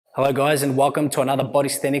Hello guys and welcome to another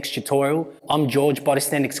Bodysthenics tutorial. I'm George,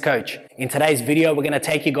 Bodysthenics coach. In today's video, we're going to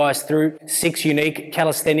take you guys through 6 unique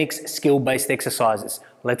calisthenics skill-based exercises.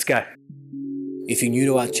 Let's go. If you're new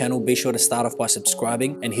to our channel, be sure to start off by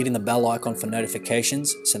subscribing and hitting the bell icon for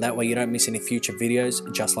notifications so that way you don't miss any future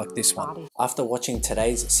videos just like this one. After watching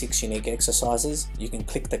today's 6 unique exercises, you can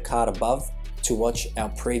click the card above to watch our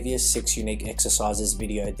previous 6 unique exercises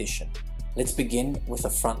video edition. Let's begin with a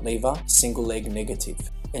front lever, single leg negative.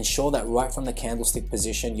 Ensure that right from the candlestick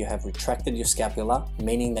position you have retracted your scapula,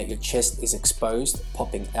 meaning that your chest is exposed,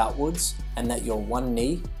 popping outwards, and that your one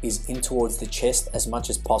knee is in towards the chest as much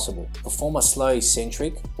as possible. Perform a slow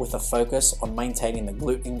eccentric with a focus on maintaining the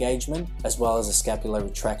glute engagement as well as a scapular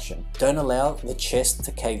retraction. Don't allow the chest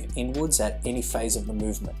to cave inwards at any phase of the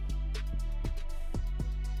movement.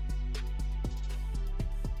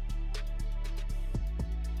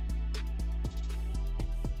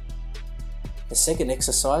 The second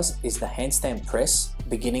exercise is the handstand press,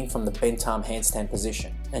 beginning from the bent arm handstand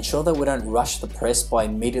position. Ensure that we don't rush the press by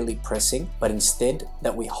immediately pressing, but instead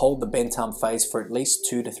that we hold the bent arm phase for at least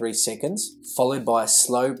 2 to 3 seconds, followed by a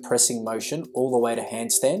slow pressing motion all the way to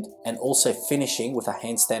handstand, and also finishing with a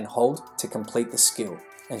handstand hold to complete the skill.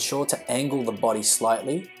 Ensure to angle the body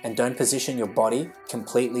slightly and don't position your body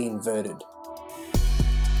completely inverted.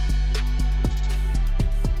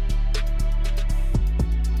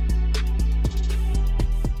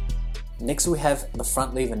 Next we have the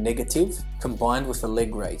front lever negative combined with a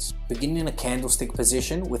leg raise. Begin in a candlestick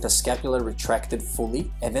position with a scapula retracted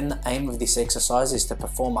fully, and then the aim of this exercise is to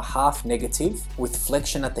perform a half negative with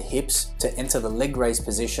flexion at the hips to enter the leg raise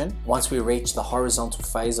position once we reach the horizontal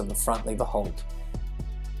phase of the front lever hold.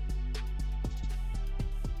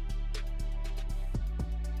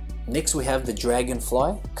 Next we have the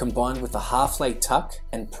dragonfly combined with a half leg tuck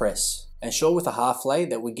and press. Ensure with a half lay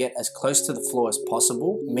that we get as close to the floor as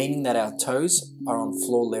possible, meaning that our toes are on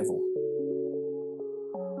floor level.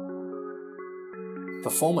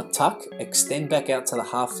 Perform a tuck, extend back out to the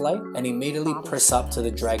half lay, and immediately press up to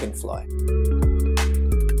the dragonfly.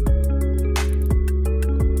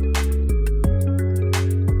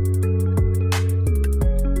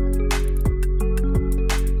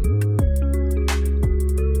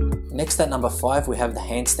 Next at number 5 we have the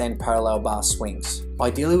handstand parallel bar swings.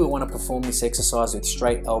 Ideally we want to perform this exercise with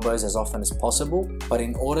straight elbows as often as possible, but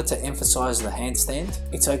in order to emphasize the handstand,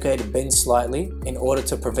 it's okay to bend slightly in order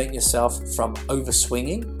to prevent yourself from over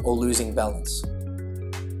swinging or losing balance.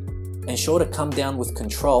 Ensure to come down with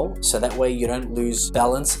control so that way you don't lose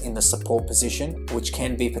balance in the support position, which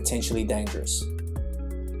can be potentially dangerous.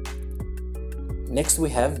 Next we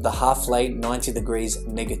have the half lay 90 degrees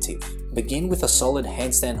negative. Begin with a solid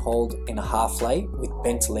handstand hold in a half lay with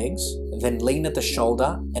bent legs, then lean at the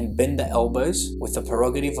shoulder and bend the elbows with the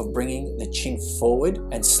prerogative of bringing the chin forward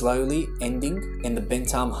and slowly ending in the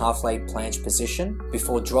bent arm half lay planche position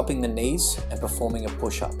before dropping the knees and performing a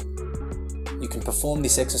push-up. You can perform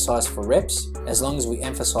this exercise for reps as long as we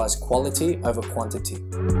emphasize quality over quantity.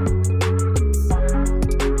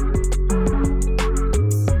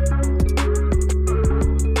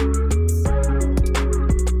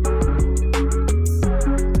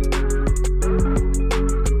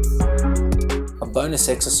 Bonus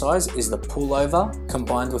exercise is the pullover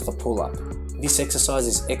combined with a pull-up. This exercise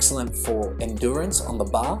is excellent for endurance on the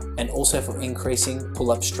bar and also for increasing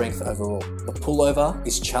pull-up strength overall. The pullover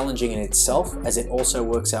is challenging in itself as it also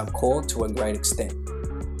works our core to a great extent.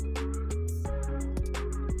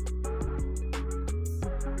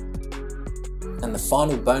 And the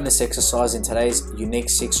final bonus exercise in today's Unique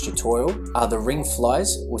 6 tutorial are the ring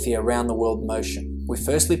flies with the around the world motion. We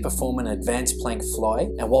firstly perform an advanced plank fly,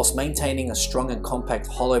 and whilst maintaining a strong and compact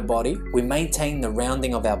hollow body, we maintain the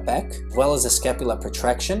rounding of our back as well as a scapular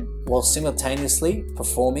protraction while simultaneously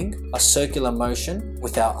performing a circular motion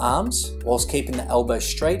with our arms whilst keeping the elbows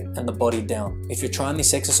straight and the body down. If you're trying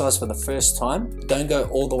this exercise for the first time, don't go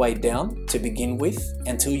all the way down to begin with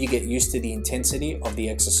until you get used to the intensity of the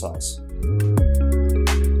exercise.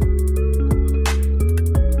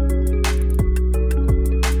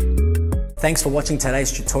 Thanks for watching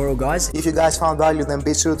today's tutorial, guys. If you guys found value, then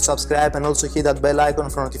be sure to subscribe and also hit that bell icon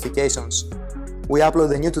for notifications. We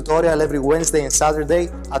upload a new tutorial every Wednesday and Saturday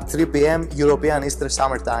at 3 PM European Eastern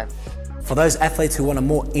Summer Time. For those athletes who want a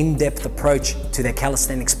more in-depth approach to their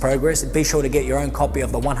calisthenics progress, be sure to get your own copy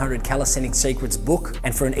of the 100 Calisthenics Secrets book.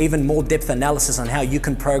 And for an even more depth analysis on how you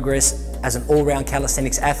can progress as an all-round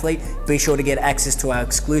calisthenics athlete, be sure to get access to our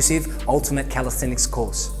exclusive Ultimate Calisthenics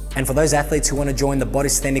course. And for those athletes who want to join the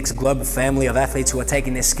Bodysthenics global family of athletes who are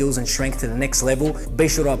taking their skills and strength to the next level, be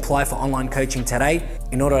sure to apply for online coaching today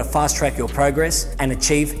in order to fast track your progress and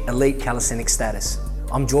achieve elite calisthenics status.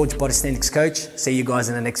 I'm George, Bodysthenics coach. See you guys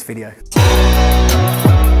in the next video.